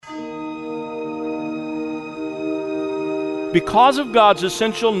Because of God's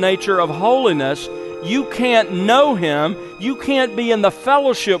essential nature of holiness, you can't know Him, you can't be in the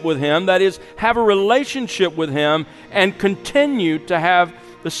fellowship with Him, that is, have a relationship with Him, and continue to have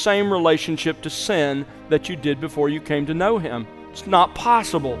the same relationship to sin that you did before you came to know Him. It's not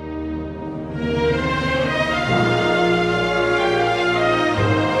possible.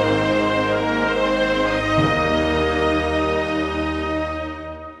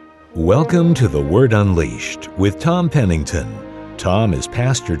 Welcome to The Word Unleashed with Tom Pennington. Tom is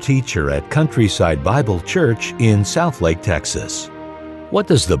pastor-teacher at Countryside Bible Church in Southlake, Texas. What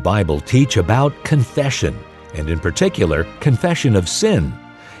does the Bible teach about confession, and in particular, confession of sin?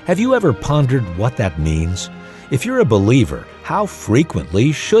 Have you ever pondered what that means? If you're a believer, how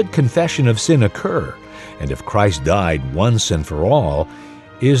frequently should confession of sin occur? And if Christ died once and for all,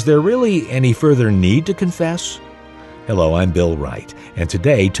 is there really any further need to confess? Hello, I'm Bill Wright, and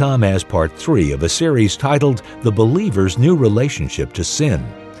today Tom has part 3 of a series titled The Believer's New Relationship to Sin.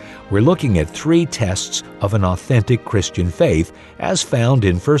 We're looking at 3 tests of an authentic Christian faith as found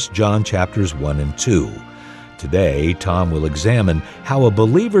in 1 John chapters 1 and 2. Today, Tom will examine how a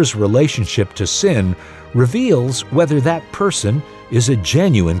believer's relationship to sin reveals whether that person is a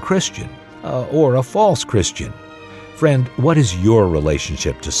genuine Christian or a false Christian. Friend, what is your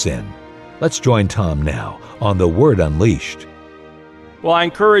relationship to sin? Let's join Tom now on The Word Unleashed. Well, I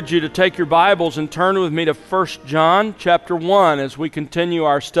encourage you to take your Bibles and turn with me to 1 John chapter 1 as we continue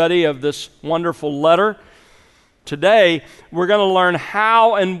our study of this wonderful letter. Today, we're going to learn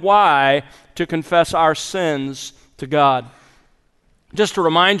how and why to confess our sins to God. Just to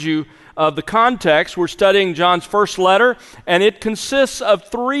remind you of the context, we're studying John's first letter, and it consists of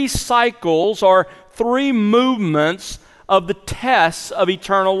 3 cycles or 3 movements of the tests of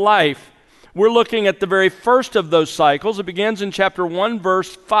eternal life. We're looking at the very first of those cycles. It begins in chapter 1,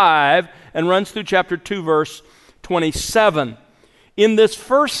 verse 5, and runs through chapter 2, verse 27. In this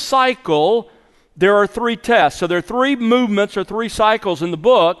first cycle, there are 3 tests. So there are 3 movements or 3 cycles in the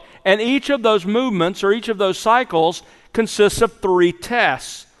book, and each of those movements or each of those cycles consists of 3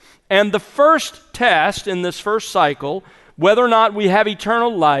 tests. And the first test in this first cycle, whether or not we have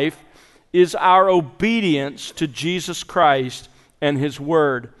eternal life, is our obedience to Jesus Christ and His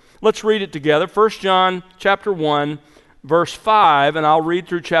Word. Let's read it together. 1 John chapter 1, verse 5, and I'll read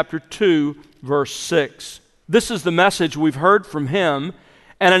through chapter 2, verse 6. This is the message we've heard from Him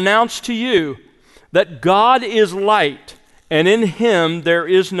and announced to you, that God is light, and in Him there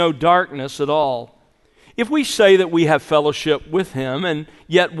is no darkness at all. If we say that we have fellowship with Him and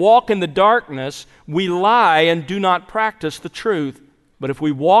yet walk in the darkness, we lie and do not practice the truth. But if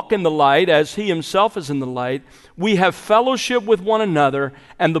we walk in the light as He Himself is in the light, we have fellowship with one another,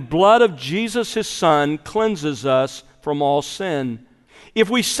 and the blood of Jesus His Son cleanses us from all sin. If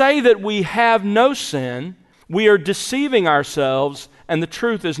we say that we have no sin, we are deceiving ourselves, and the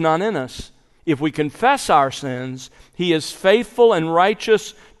truth is not in us. If we confess our sins, He is faithful and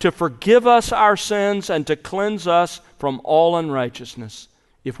righteous to forgive us our sins and to cleanse us from all unrighteousness.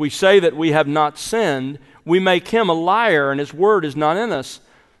 If we say that we have not sinned, we make Him a liar, and His word is not in us.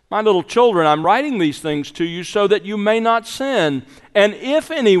 My little children, I'm writing these things to you so that you may not sin. And if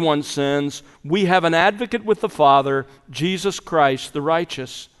anyone sins, we have an advocate with the Father, Jesus Christ the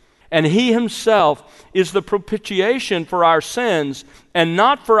righteous. And He Himself is the propitiation for our sins, and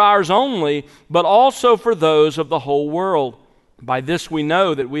not for ours only, but also for those of the whole world. By this we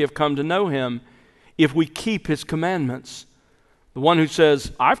know that we have come to know Him, if we keep His commandments. The one who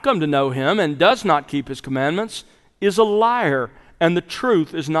says, I've come to know Him, and does not keep His commandments, is a liar, and the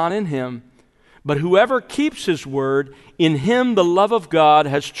truth is not in him. But whoever keeps His word, in him the love of God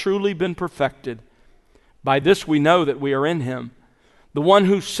has truly been perfected. By this we know that we are in Him. The one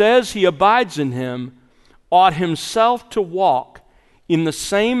who says he abides in Him ought himself to walk in the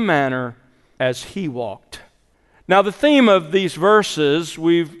same manner as He walked. Now, the theme of these verses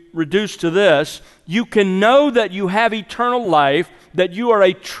we've reduced to this: you can know that you have eternal life, that you are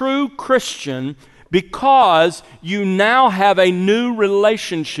a true Christian, because you now have a new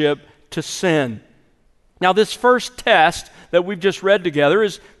relationship to sin. Now, this first test that we've just read together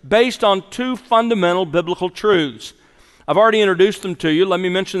is based on 2 fundamental biblical truths. I've already introduced them to you. Let me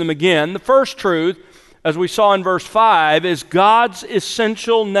mention them again. The first truth, as we saw in verse 5, is God's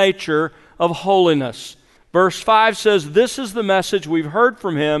essential nature of holiness. Verse 5 says, this is the message we've heard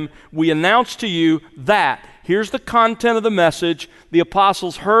from Him. We announce to you that. Here's the content of the message the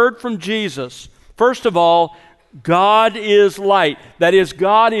apostles heard from Jesus. First of all, God is light. That is,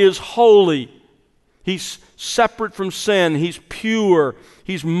 God is holy. He's separate from sin. He's pure.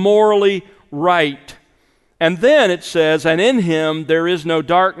 He's morally right. And then it says, and in him there is no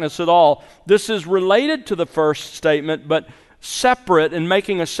darkness at all. This is related to the first statement, but separate and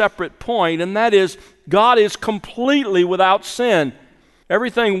making a separate point, and that is God is completely without sin.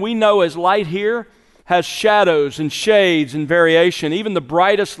 Everything we know as light here has shadows and shades and variation. Even the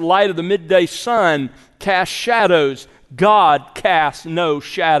brightest light of the midday sun casts shadows. God casts no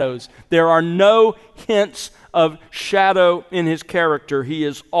shadows. There are no hints of shadow in his character. He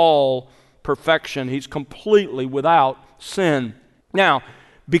is all perfection. He's completely without sin. Now,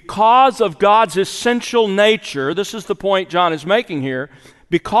 because of God's essential nature, this is the point John is making here,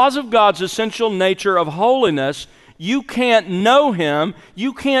 because of God's essential nature of holiness, you can't know him,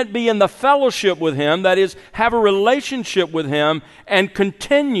 you can't be in the fellowship with him, that is, have a relationship with him, and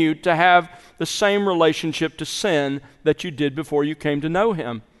continue to have the same relationship to sin that you did before you came to know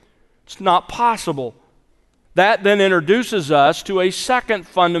him. It's not possible. That then introduces us to a second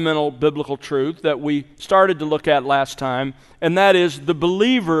fundamental biblical truth that we started to look at last time, and that is the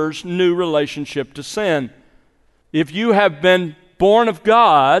believer's new relationship to sin. If you have been born of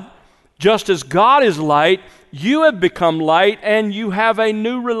God, just as God is light, you have become light, and you have a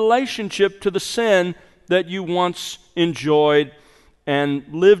new relationship to the sin that you once enjoyed and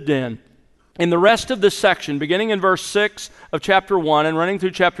lived in. In the rest of this section, beginning in verse 6 of chapter 1 and running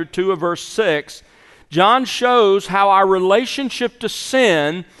through chapter 2 of verse 6, John shows how our relationship to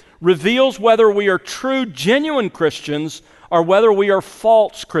sin reveals whether we are true, genuine Christians or whether we are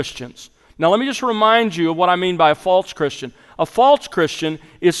false Christians. Now, let me just remind you of what I mean by a false Christian. A false Christian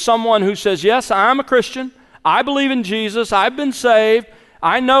is someone who says, yes, I'm a Christian, I believe in Jesus, I've been saved,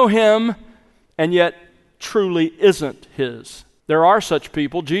 I know him, and yet truly isn't his. There are such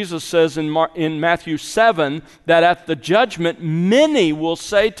people. Jesus says in Matthew 7 that at the judgment, many will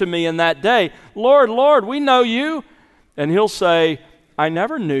say to me in that day, Lord, Lord, we know you. And he'll say, I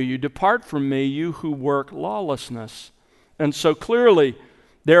never knew you. Depart from me, you who work lawlessness. And so clearly,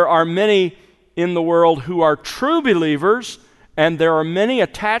 there are many in the world who are true believers, and there are many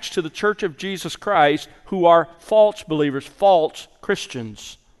attached to the Church of Jesus Christ who are false believers, false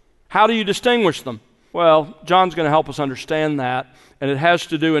Christians. How do you distinguish them? Well, John's going to help us understand that, and it has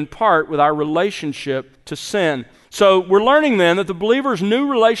to do in part with our relationship to sin. So we're learning then that the believer's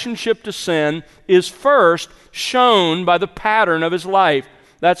new relationship to sin is first shown by the pattern of his life.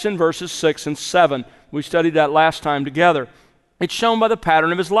 That's in verses 6 and 7. We studied that last time together. It's shown by the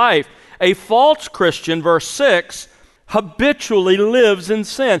pattern of his life. A false Christian, verse 6, habitually lives in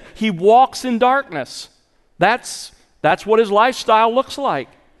sin. He walks in darkness. That's what his lifestyle looks like.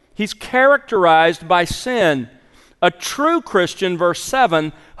 He's characterized by sin. A true Christian, verse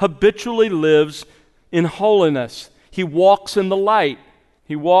 7, habitually lives in holiness. He walks in the light.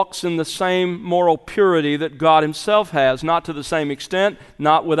 He walks in the same moral purity that God himself has, not to the same extent,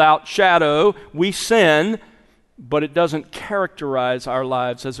 not without shadow. We sin, but it doesn't characterize our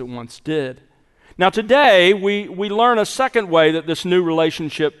lives as it once did. Now today, we learn a second way that this new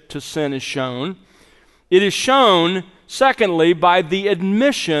relationship to sin is shown. It is shown, secondly, by the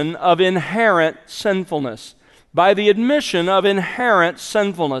admission of inherent sinfulness. By the admission of inherent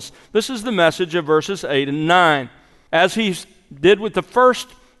sinfulness. This is the message of verses 8 and 9. As he did with the first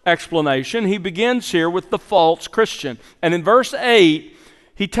explanation, he begins here with the false Christian. And in verse 8,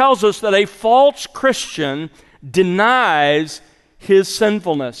 he tells us that a false Christian denies his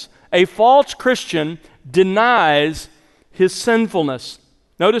sinfulness. A false Christian denies his sinfulness.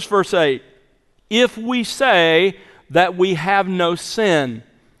 Notice verse 8. If we say that we have no sin.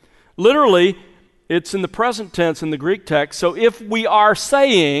 Literally, it's in the present tense in the Greek text. So if we are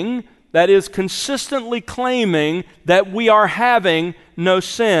saying, that is consistently claiming that we are having no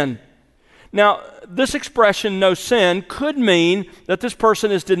sin. Now, this expression, no sin, could mean that this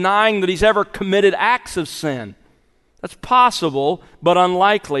person is denying that he's ever committed acts of sin. That's possible, but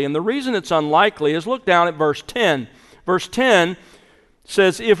unlikely. And the reason it's unlikely is look down at verse 10. Verse 10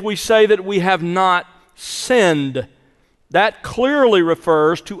 says, if we say that we have not sinned, that clearly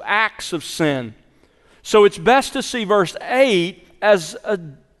refers to acts of sin. So it's best to see verse 8 as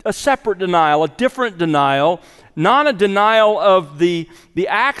a separate denial, a different denial, not a denial of the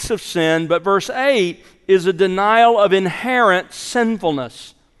acts of sin, but verse 8 is a denial of inherent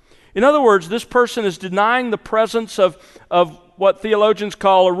sinfulness. In other words, this person is denying the presence of what theologians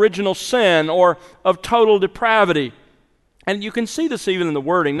call original sin or of total depravity. And you can see this even in the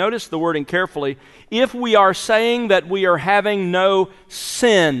wording. Notice the wording carefully. If we are saying that we are having no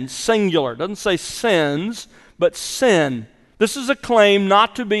sin, singular, it doesn't say sins, but sin. This is a claim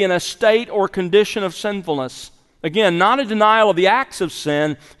not to be in a state or condition of sinfulness. Again, not a denial of the acts of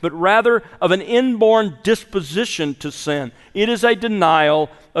sin, but rather of an inborn disposition to sin. It is a denial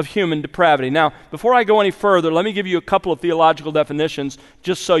of human depravity. Now, before I go any further, let me give you a couple of theological definitions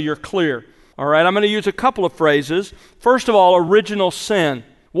just so you're clear. All right, I'm going to use a couple of phrases. First of all, original sin.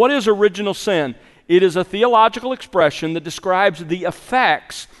 What is original sin? It is a theological expression that describes the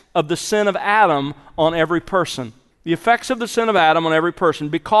effects of the sin of Adam on every person. The effects of the sin of Adam on every person.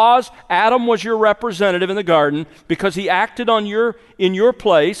 Because Adam was your representative in the garden, because he acted in your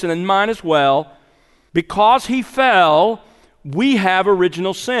place and in mine as well, because he fell, we have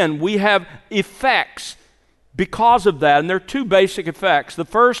original sin. We have effects because of that. And there are two basic effects. The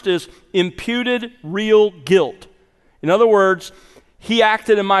first is imputed real guilt. In other words, he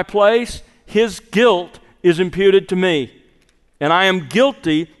acted in my place, his guilt is imputed to me. And I am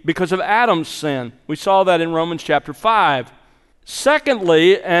guilty because of Adam's sin. We saw that in Romans chapter 5.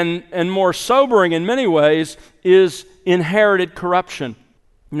 Secondly, and more sobering in many ways, is inherited corruption.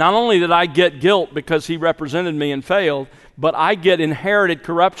 Not only did I get guilt because he represented me and failed, but I get inherited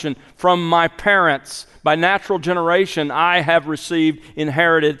corruption from my parents. By natural generation, I have received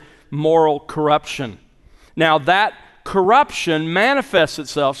inherited moral corruption. Now that corruption manifests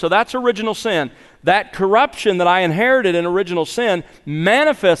itself, so that's original sin. That corruption that I inherited in original sin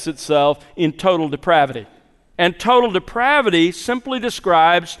manifests itself in total depravity. And total depravity simply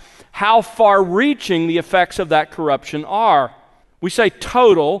describes how far-reaching the effects of that corruption are. We say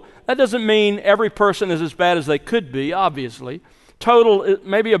total. That doesn't mean every person is as bad as they could be, obviously. Total,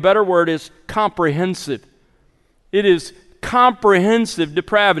 maybe a better word is comprehensive. It is comprehensive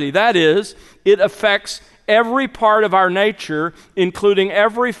depravity. That is, it affects every part of our nature, including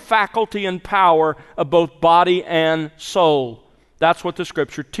every faculty and power of both body and soul. That's what the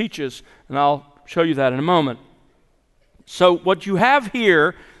Scripture teaches, and I'll show you that in a moment. So what you have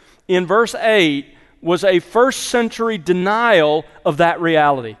here in verse 8 was a first century denial of that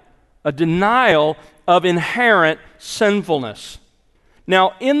reality, a denial of inherent sinfulness.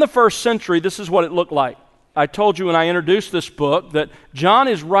 Now, in the first century, this is what it looked like. I told you when I introduced this book that John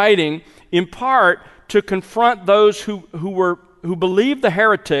is writing in part to confront those who believed the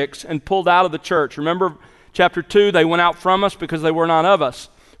heretics and pulled out of the church. Remember chapter 2, they went out from us because they were not of us.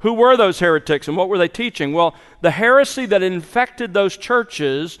 Who were those heretics and what were they teaching? Well, the heresy that infected those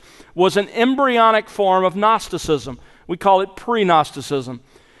churches was an embryonic form of Gnosticism. We call it pre-Gnosticism.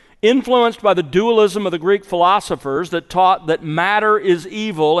 Influenced by the dualism of the Greek philosophers that taught that matter is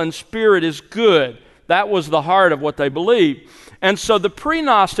evil and spirit is good. That was the heart of what they believed. And so the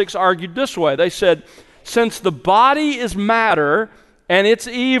pre-Gnostics argued this way. They said, since the body is matter and it's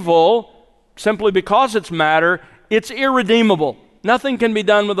evil, simply because it's matter, it's irredeemable. Nothing can be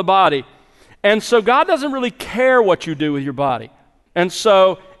done with the body. And so God doesn't really care what you do with your body. And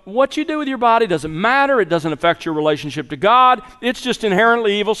so what you do with your body doesn't matter. It doesn't affect your relationship to God. It's just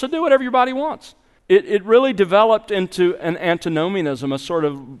inherently evil, so do whatever your body wants. It really developed into an antinomianism, a sort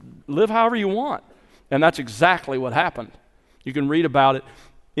of live however you want. And that's exactly what happened. You can read about it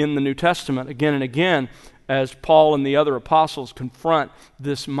in the New Testament again and again as Paul and the other apostles confront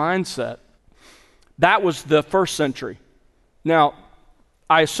this mindset. That was the first century. Now,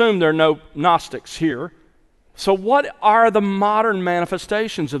 I assume there are no Gnostics here. So what are the modern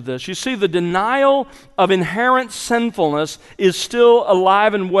manifestations of this? You see, the denial of inherent sinfulness is still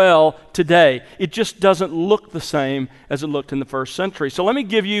alive and well today. It just doesn't look the same as it looked in the first century. So let me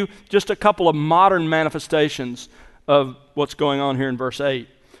give you just a couple of modern manifestations of what's going on here in verse 8.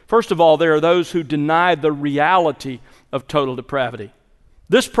 First of all, there are those who deny the reality of total depravity.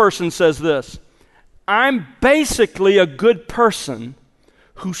 This person says this, I'm basically a good person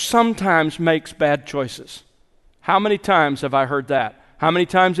who sometimes makes bad choices. How many times have I heard that? How many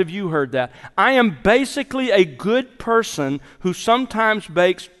times have you heard that? I am basically a good person who sometimes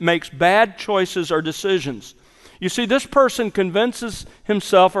makes bad choices or decisions. You see, this person convinces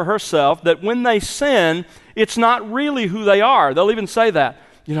himself or herself that when they sin, it's not really who they are. They'll even say that.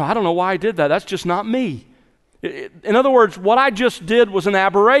 I don't know why I did that. That's just not me. In other words, what I just did was an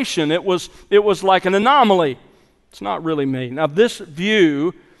aberration. It was like an anomaly. It's not really me. Now, this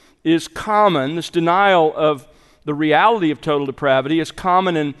view is common, this denial of the reality of total depravity is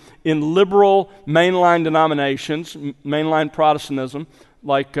common in liberal mainline denominations, mainline Protestantism,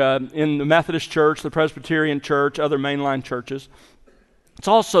 like in the Methodist Church, the Presbyterian Church, other mainline churches. It's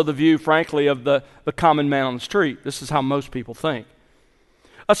also the view, frankly, of the common man on the street. This is how most people think.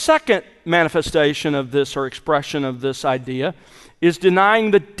 A second manifestation of this or expression of this idea is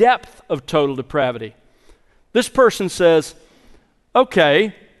denying the depth of total depravity. This person says,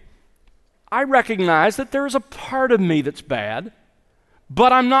 okay, I recognize that there is a part of me that's bad,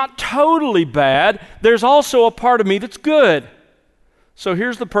 but I'm not totally bad. There's also a part of me that's good. So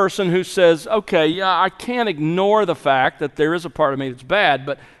here's the person who says, okay, yeah, I can't ignore the fact that there is a part of me that's bad,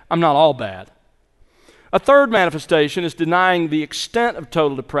 but I'm not all bad. A third manifestation is denying the extent of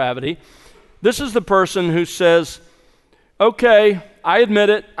total depravity. This is the person who says, okay, I admit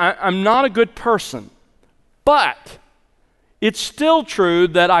it, I'm not a good person, but it's still true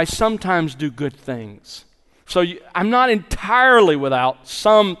that I sometimes do good things. So I'm not entirely without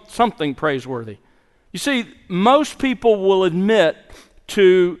something praiseworthy. You see, most people will admit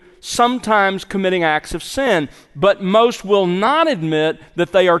to sometimes committing acts of sin, but most will not admit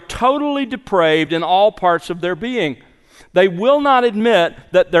that they are totally depraved in all parts of their being. They will not admit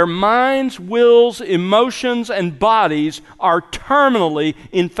that their minds, wills, emotions, and bodies are terminally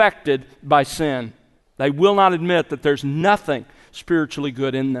infected by sin. They will not admit that there's nothing spiritually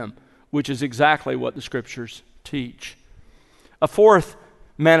good in them, which is exactly what the Scriptures teach. A fourth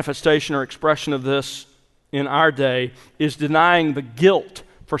manifestation or expression of this in our day is denying the guilt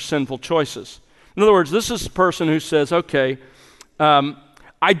for sinful choices. In other words, this is a person who says, okay,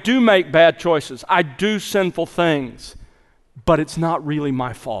 I do make bad choices. I do sinful things, but it's not really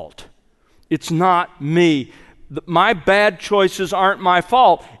my fault. It's not me. My bad choices aren't my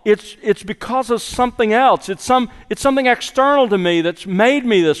fault. It's because of something else. It's something external to me that's made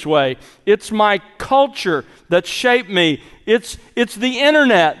me this way. It's my culture that's shaped me. It's the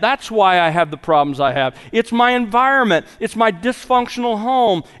internet. That's why I have the problems I have. It's my environment. It's my dysfunctional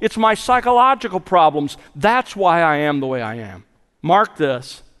home. It's my psychological problems. That's why I am the way I am. Mark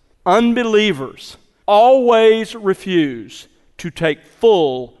this. Unbelievers always refuse to take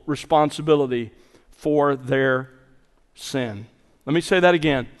full responsibility for their sin. Let me say that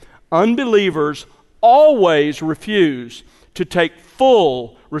again. Unbelievers always refuse to take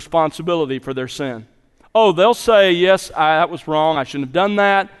full responsibility for their sin. Oh, they'll say, yes, that was wrong, I shouldn't have done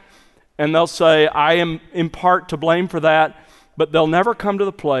that. And they'll say, I am in part to blame for that. But they'll never come to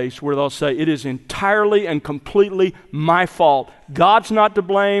the place where they'll say, it is entirely and completely my fault. God's not to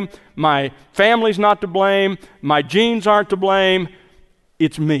blame. My family's not to blame. My genes aren't to blame.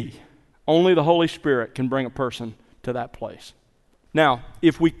 It's me. Only the Holy Spirit can bring a person to that place. Now,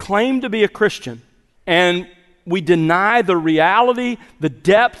 if we claim to be a Christian and we deny the reality, the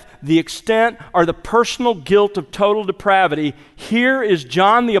depth, the extent, or the personal guilt of total depravity, here is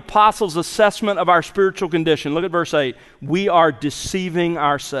John the Apostle's assessment of our spiritual condition. Look at verse 8. We are deceiving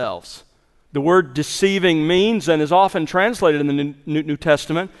ourselves. The word deceiving means, and is often translated in the New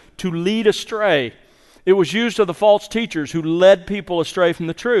Testament, to lead astray. It was used of the false teachers who led people astray from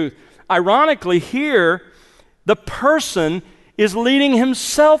the truth. Ironically, here, the person is leading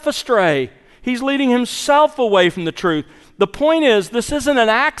himself astray. He's leading himself away from the truth. The point is, this isn't an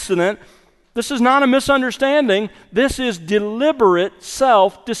accident. This is not a misunderstanding. This is deliberate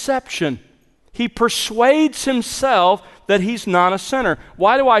self-deception. He persuades himself that he's not a sinner.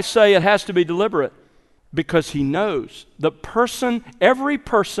 Why do I say it has to be deliberate? Because he knows. Every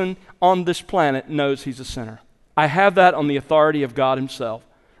person on this planet knows he's a sinner. I have that on the authority of God himself.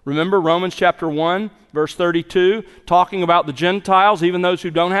 Remember Romans chapter 1, verse 32, talking about the Gentiles, even those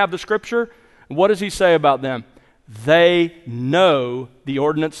who don't have the Scripture? What does he say about them? They know the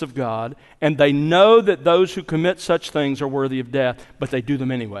ordinance of God, and they know that those who commit such things are worthy of death, but they do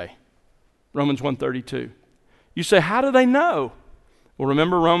them anyway. Romans 1:32. You say, how do they know? Well,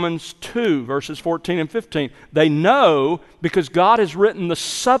 remember Romans 2, verses 14 and 15. They know because God has written the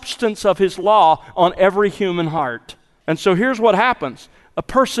substance of his law on every human heart. And so here's what happens. A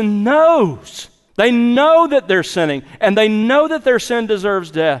person knows. They know that they're sinning, and they know that their sin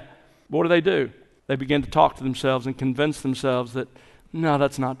deserves death. What do? They begin to talk to themselves and convince themselves that, no,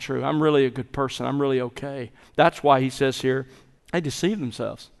 that's not true. I'm really a good person. I'm really okay. That's why he says here, they deceive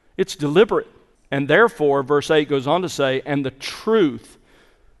themselves. It's deliberate. And therefore, verse 8 goes on to say, and the truth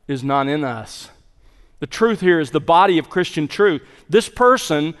is not in us. The truth here is the body of Christian truth. This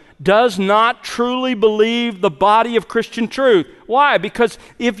person does not truly believe the body of Christian truth. Why? Because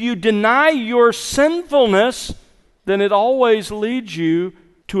if you deny your sinfulness, then it always leads you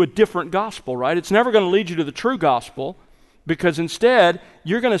to a different gospel, right? It's never going to lead you to the true gospel, because instead,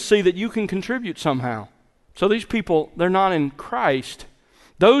 you're going to see that you can contribute somehow. So these people, they're not in Christ.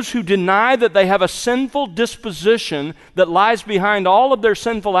 Those who deny that they have a sinful disposition that lies behind all of their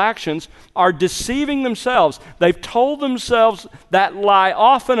sinful actions are deceiving themselves. They've told themselves that lie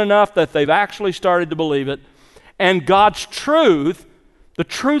often enough that they've actually started to believe it. And God's truth, the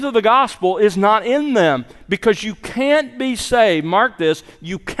truth of the gospel, is not in them, because you can't be saved. Mark this,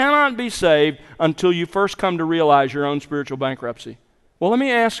 you cannot be saved until you first come to realize your own spiritual bankruptcy. Well, let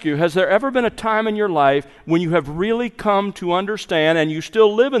me ask you, has there ever been a time in your life when you have really come to understand, and you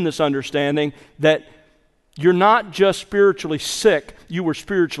still live in this understanding, that you're not just spiritually sick, you were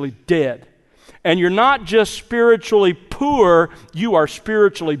spiritually dead? And you're not just spiritually poor, you are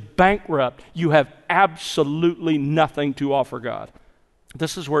spiritually bankrupt. You have absolutely nothing to offer God.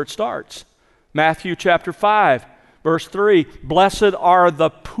 This is where it starts. Matthew chapter 5. Verse 3, blessed are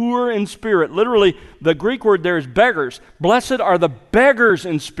the poor in spirit. Literally, the Greek word there is beggars. Blessed are the beggars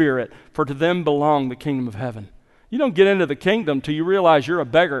in spirit, for to them belong the kingdom of heaven. You don't get into the kingdom till you realize you're a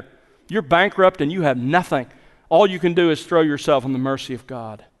beggar. You're bankrupt and you have nothing. All you can do is throw yourself in the mercy of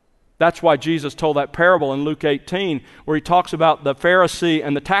God. That's why Jesus told that parable in Luke 18, where he talks about the Pharisee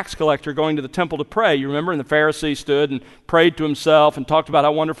and the tax collector going to the temple to pray. You remember? And the Pharisee stood and prayed to himself and talked about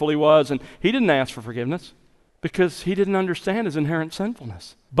how wonderful he was, and he didn't ask for forgiveness, because he didn't understand his inherent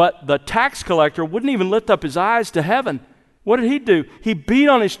sinfulness. But the tax collector wouldn't even lift up his eyes to heaven. What did he do? He beat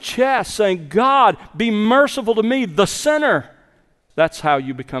on his chest saying, God, be merciful to me, the sinner. That's how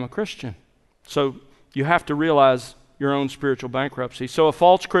you become a Christian. So you have to realize your own spiritual bankruptcy. So a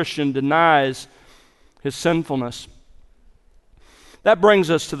false Christian denies his sinfulness. That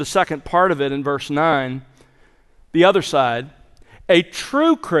brings us to the second part of it in verse 9. The other side, a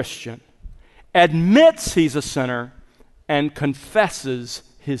true Christian admits he's a sinner and confesses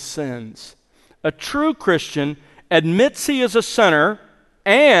his sins. A true Christian admits he is a sinner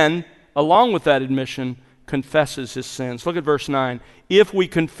and, along with that admission, confesses his sins. Look at verse 9. If we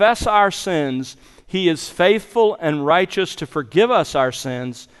confess our sins, he is faithful and righteous to forgive us our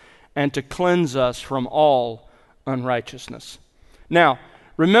sins and to cleanse us from all unrighteousness. Now,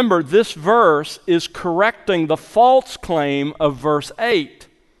 remember, this verse is correcting the false claim of verse 8.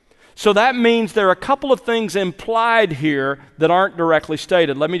 So that means there are a couple of things implied here that aren't directly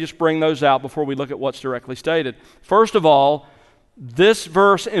stated. Let me just bring those out before we look at what's directly stated. First of all, this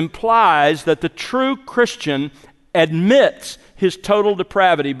verse implies that the true Christian admits his total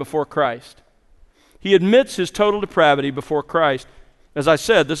depravity before Christ. He admits his total depravity before Christ. As I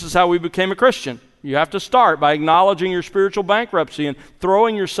said, this is how we became a Christian. You have to start by acknowledging your spiritual bankruptcy and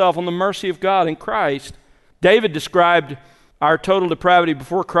throwing yourself on the mercy of God in Christ. David described our total depravity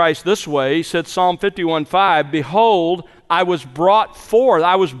before Christ this way. He said, Psalm 51:5, behold, I was brought forth,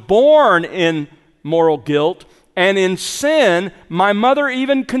 I was born in moral guilt, and in sin my mother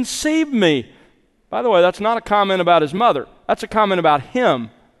even conceived me. By the way, that's not a comment about his mother. That's a comment about him.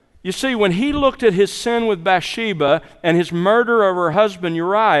 You see, when he looked at his sin with Bathsheba and his murder of her husband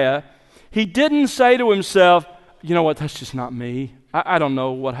Uriah, he didn't say to himself, you know what, that's just not me. I don't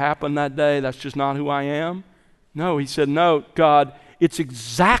know what happened that day. That's just not who I am. No, he said, no, God, it's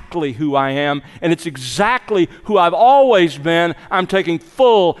exactly who I am, and it's exactly who I've always been. I'm taking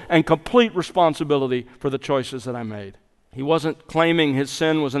full and complete responsibility for the choices that I made. He wasn't claiming his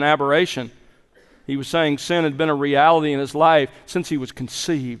sin was an aberration. He was saying sin had been a reality in his life since he was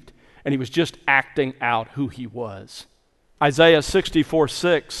conceived, and he was just acting out who he was. Isaiah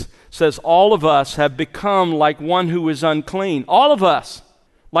 64:6 says, all of us have become like one who is unclean. All of us,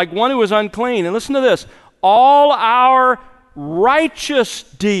 like one who is unclean. And listen to this. All our righteous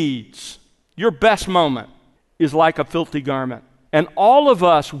deeds, your best moment, is like a filthy garment. And all of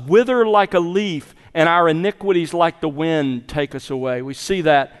us wither like a leaf, and our iniquities like the wind take us away. We see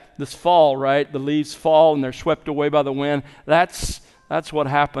that this fall, right? The leaves fall and they're swept away by the wind. That's what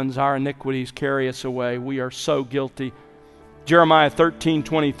happens. Our iniquities carry us away. We are so guilty. Jeremiah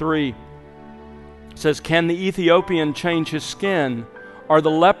 13:23 says, can the Ethiopian change his skin, or the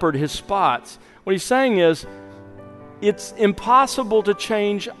leopard his spots? What he's saying is, it's impossible to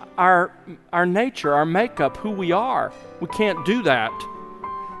change our nature, our makeup, who we are. We can't do that.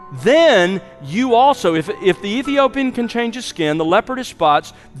 Then you also, if the Ethiopian can change his skin, the leopard his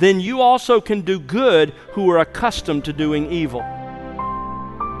spots, then you also can do good who are accustomed to doing evil.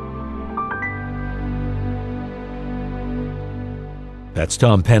 That's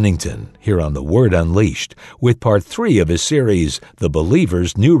Tom Pennington here on The Word Unleashed with part 3 of his series, The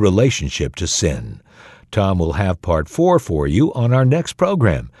Believer's New Relationship to Sin. Tom will have part 4 for you on our next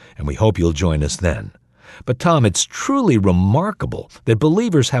program, and we hope you'll join us then. But Tom, it's truly remarkable that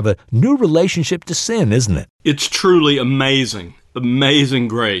believers have a new relationship to sin, isn't it? It's truly amazing, amazing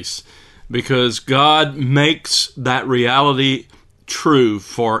grace, because God makes that reality true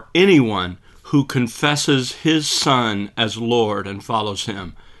for anyone who confesses His Son as Lord and follows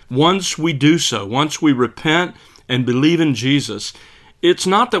Him. Once we do so, once we repent and believe in Jesus, it's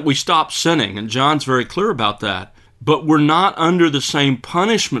not that we stop sinning, and John's very clear about that, but we're not under the same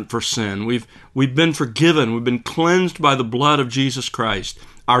punishment for sin. We've been forgiven. We've been cleansed by the blood of Jesus Christ.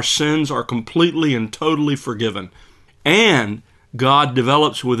 Our sins are completely and totally forgiven. And God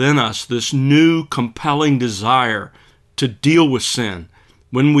develops within us this new compelling desire to deal with sin.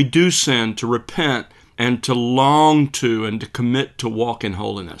 When we do sin, to repent and to long to and to commit to walk in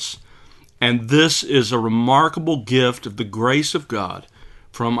holiness. And this is a remarkable gift of the grace of God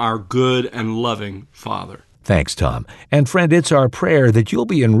from our good and loving Father. Thanks, Tom. And friend, it's our prayer that you'll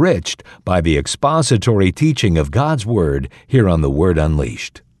be enriched by the expository teaching of God's Word here on The Word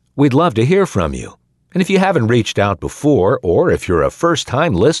Unleashed. We'd love to hear from you. And if you haven't reached out before, or if you're a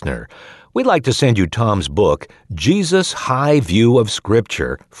first-time listener, we'd like to send you Tom's book, Jesus' High View of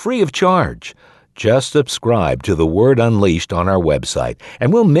Scripture, free of charge. Just subscribe to The Word Unleashed on our website,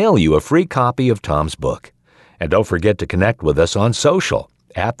 and we'll mail you a free copy of Tom's book. And don't forget to connect with us on social,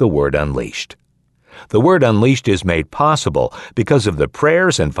 at The Word Unleashed. The Word Unleashed is made possible because of the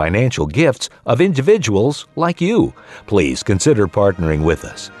prayers and financial gifts of individuals like you. Please consider partnering with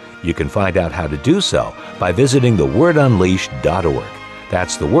us. You can find out how to do so by visiting thewordunleashed.org.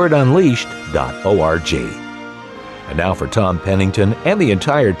 That's thewordunleashed.org. And now for Tom Pennington and the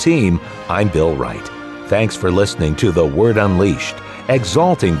entire team, I'm Bill Wright. Thanks for listening to The Word Unleashed,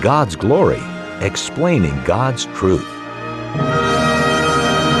 exalting God's glory, explaining God's truth.